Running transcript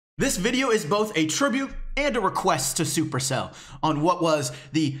This video is both a tribute and a request to Supercell on what was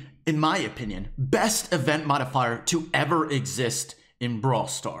the, in my opinion, best event modifier to ever exist in Brawl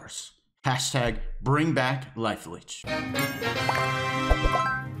Stars. Hashtag bring back Life Leech.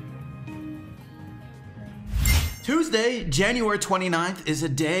 Tuesday, January 29th is a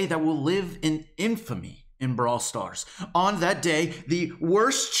day that will live in infamy in Brawl Stars. On that day, the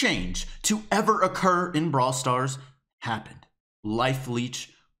worst change to ever occur in Brawl Stars happened. Life Leech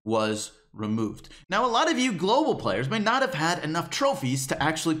was removed. Now, a lot of you global players may not have had enough trophies to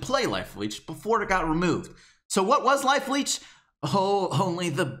actually play Life Leech before it got removed. So what was Life Leech? Oh, only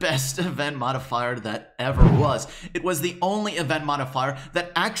the best event modifier that ever was. It was the only event modifier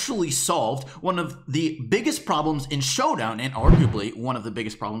that actually solved one of the biggest problems in Showdown, and arguably one of the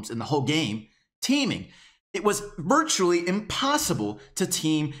biggest problems in the whole game, teaming. It was virtually impossible to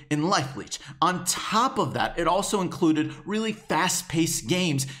team in Life Leech. On top of that, it also included really fast-paced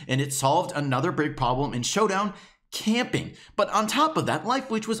games, and it solved another big problem in Showdown, camping. But on top of that, Life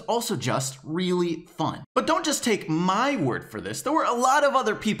Leech was also just really fun. But don't just take my word for this. There were a lot of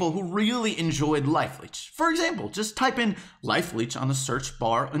other people who really enjoyed Life Leech. For example, just type in Life Leech on the search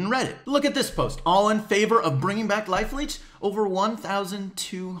bar in Reddit. Look at this post. All in favor of bringing back Life Leech? Over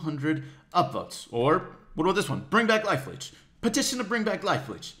 1,200 upvotes. Or what about this one? Bring back Life Leech. Petition to bring back Life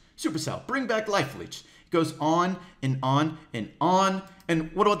Leech. Supercell, bring back Life Leech. It goes on and on and on.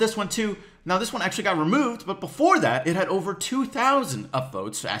 And what about this one too? Now this one actually got removed, but before that, it had over 2,000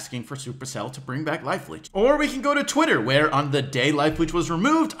 upvotes asking for Supercell to bring back Life Leech. Or we can go to Twitter, where on the day Life Leech was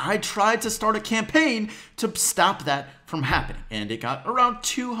removed, I tried to start a campaign to stop that from happening. And it got around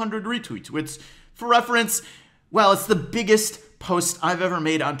 200 retweets, which, for reference, well, it's the biggest post I've ever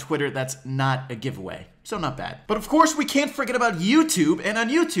made on Twitter that's not a giveaway. So not bad. But of course, we can't forget about YouTube. And on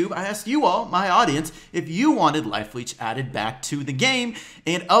YouTube, I asked you all, my audience, if you wanted Life Leech added back to the game.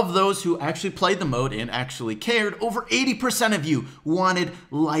 And of those who actually played the mode and actually cared, over 80% of you wanted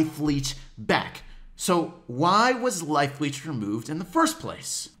Life Leech back. So why was Life Leech removed in the first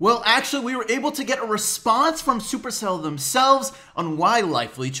place? Well, actually, we were able to get a response from Supercell themselves on why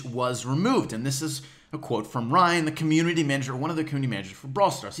Life Leech was removed. And this is a quote from Ryan, the community manager, one of the community managers for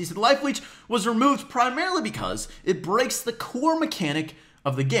Brawl Stars. He said, Life Leech was removed primarily because it breaks the core mechanic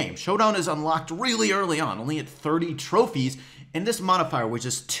of the game. Showdown is unlocked really early on, only at 30 trophies, and this modifier was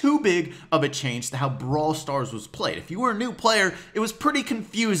just too big of a change to how Brawl Stars was played. If you were a new player, it was pretty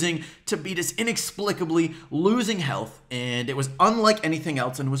confusing to be just inexplicably losing health, and it was unlike anything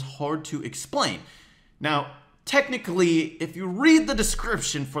else, and it was hard to explain. Now, technically, if you read the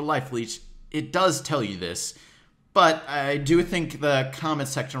description for Life Leech, it does tell you this, but I do think the comment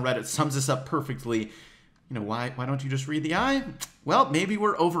section of Reddit sums this up perfectly. You know, why don't you just read the eye? Well, maybe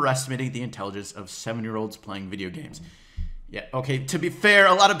we're overestimating the intelligence of 7-year-olds playing video games. Yeah, okay, to be fair,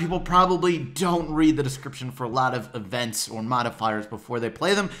 a lot of people probably don't read the description for a lot of events or modifiers before they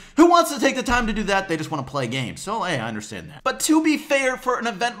play them. Who wants to take the time to do that? They just want to play games. So, hey, I understand that. But to be fair, for an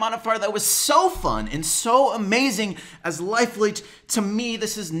event modifier that was so fun and so amazing as Life Leech, to me,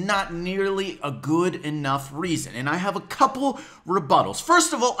 this is not nearly a good enough reason. And I have a couple rebuttals.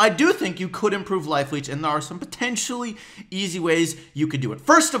 First of all, I do think you could improve Life Leech, and there are some potentially easy ways you could do it.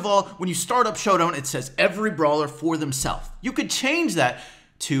 First of all, when you start up Showdown, it says every brawler for themselves. You could change that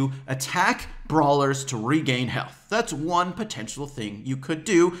to attack brawlers to regain health. That's one potential thing you could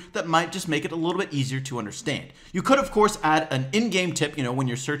do that might just make it a little bit easier to understand. You could, of course, add an in-game tip, you know, when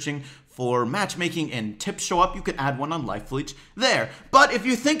you're searching for matchmaking and tips show up, you could add one on Life Leech there. But if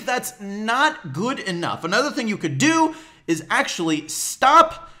you think that's not good enough, another thing you could do is actually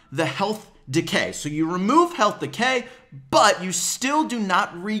stop the health decay. So you remove health decay, but you still do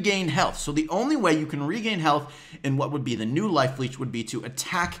not regain health. So the only way you can regain health in what would be the new Life Leech would be to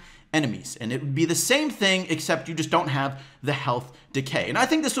attack enemies. And it would be the same thing, except you just don't have the health decay. And I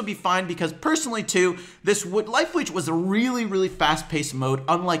think this would be fine because personally too, Life Leech was a really, really fast-paced mode,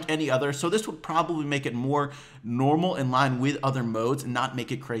 unlike any other. So this would probably make it more normal in line with other modes and not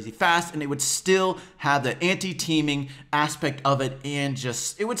make it crazy fast. And it would still have the anti-teaming aspect of it, and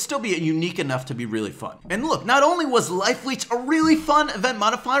it would still be unique enough to be really fun. And look, not only was Life Leech a really fun event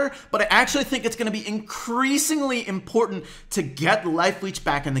modifier, but I actually think it's going to be increasingly important to get Life Leech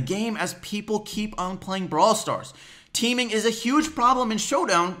back in the game as people keep on playing Brawl Stars. Teaming is a huge problem in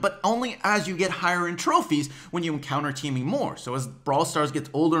Showdown, but only as you get higher in trophies when you encounter teaming more. So as Brawl Stars gets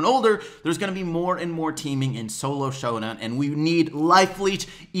older and older, there's going to be more and more teaming in solo Showdown, and we need Life Leech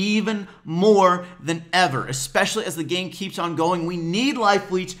even more than ever, especially as the game keeps on going. We need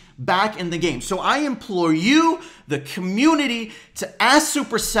Life Leech back in the game. So I implore you, the community, to ask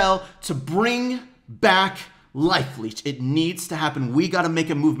Supercell to bring back Life Leech. It needs to happen. We got to make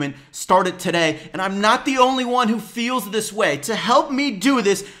a movement. Start it today. And I'm not the only one who feels this way. To help me do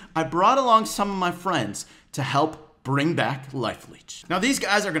this, I brought along some of my friends to help bring back Life Leech. Now these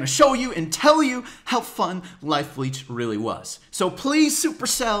guys are going to show you and tell you how fun Life Leech really was. So please,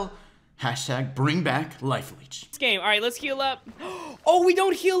 Supercell, hashtag bring back Life Leech. This game. All right, let's heal up. Oh, we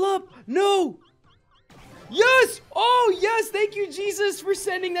don't heal up. No. Yes. Oh, yes. Thank you, Jesus, for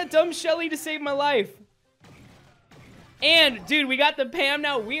sending that dumb Shelly to save my life. And, dude, we got the Pam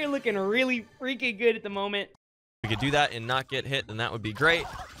now. We are looking really freaking good at the moment. If we could do that and not get hit, then that would be great.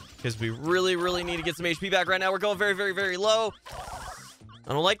 Because we really, really need to get some HP back right now. We're going very, very, very low.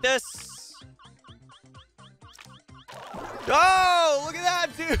 I don't like this. Oh, look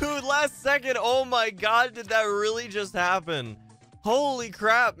at that, dude. Last second. Oh, my God. Did that really just happen? Holy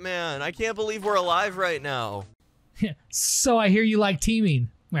crap, man. I can't believe we're alive right now. So I hear you like teaming.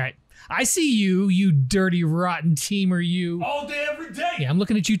 All right. I see you, you dirty, rotten teamer, you. All day, every day. Yeah, I'm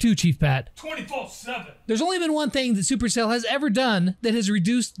looking at you too, Chief Pat. 24/7. There's only been one thing that Supercell has ever done that has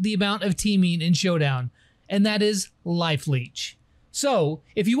reduced the amount of teaming in Showdown, and that is Life Leech. So,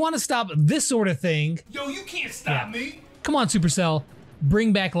 if you want to stop this sort of thing... Yo, you can't stop me. Come on, Supercell.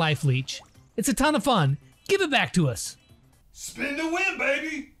 Bring back Life Leech. It's a ton of fun. Give it back to us. Spin to win,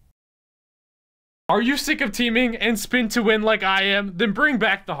 baby. Are you sick of teaming and spin to win like I am? Then bring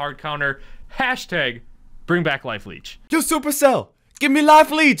back the hard counter. Hashtag bring back Life Leech. Yo, Supercell, give me Life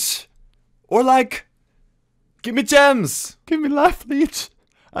Leech. Or like, give me gems. Give me Life Leech.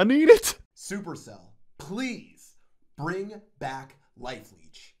 I need it. Supercell, please bring back Life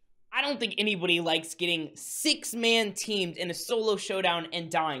Leech. I don't think anybody likes getting 6-man teamed in a solo showdown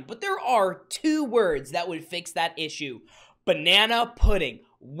and dying, but there are 2 words that would fix that issue. Banana pudding.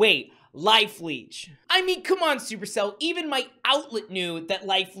 Wait, Life Leech. I mean, come on, Supercell. Even my outlet knew that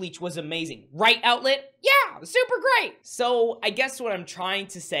Life Leech was amazing. Right, outlet? Yeah, super great. So I guess what I'm trying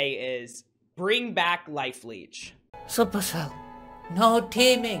to say is bring back Life Leech. Supercell, no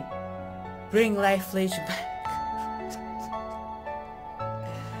teaming. Bring Life Leech back.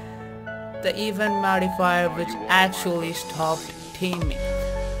 The event modifier which actually stopped teaming.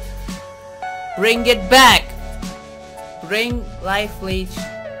 Bring it back. Bring Life Leech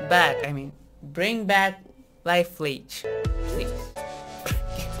back. I mean, bring back Life Leech, please.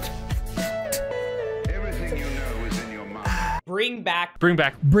 Everything you know is in your mind. Bring back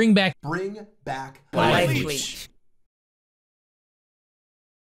Life Leech.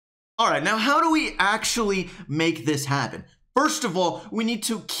 All right, now how do we actually make this happen? First of all, we need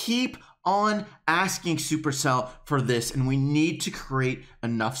to keep on asking Supercell for this, and we need to create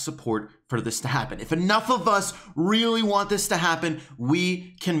enough support for this to happen. If enough of us really want this to happen,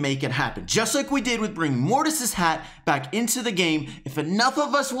 we can make it happen. Just like we did with bringing Mortis's hat back into the game, if enough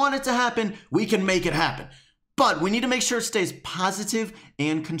of us want it to happen, we can make it happen. But we need to make sure it stays positive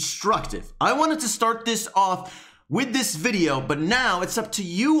and constructive. I wanted to start this off with this video, but now it's up to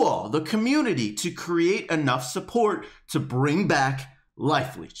you all, the community, to create enough support to bring back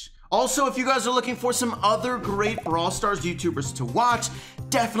Life Leech. Also, if you guys are looking for some other great Brawl Stars YouTubers to watch,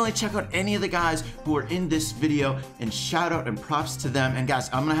 definitely check out any of the guys who are in this video, and shout out and props to them. And guys,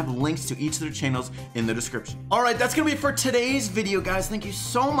 I'm gonna have links to each of their channels in the description. All right, that's gonna be it for today's video, guys. Thank you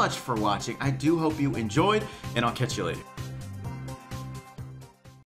so much for watching. I do hope you enjoyed, and I'll catch you later.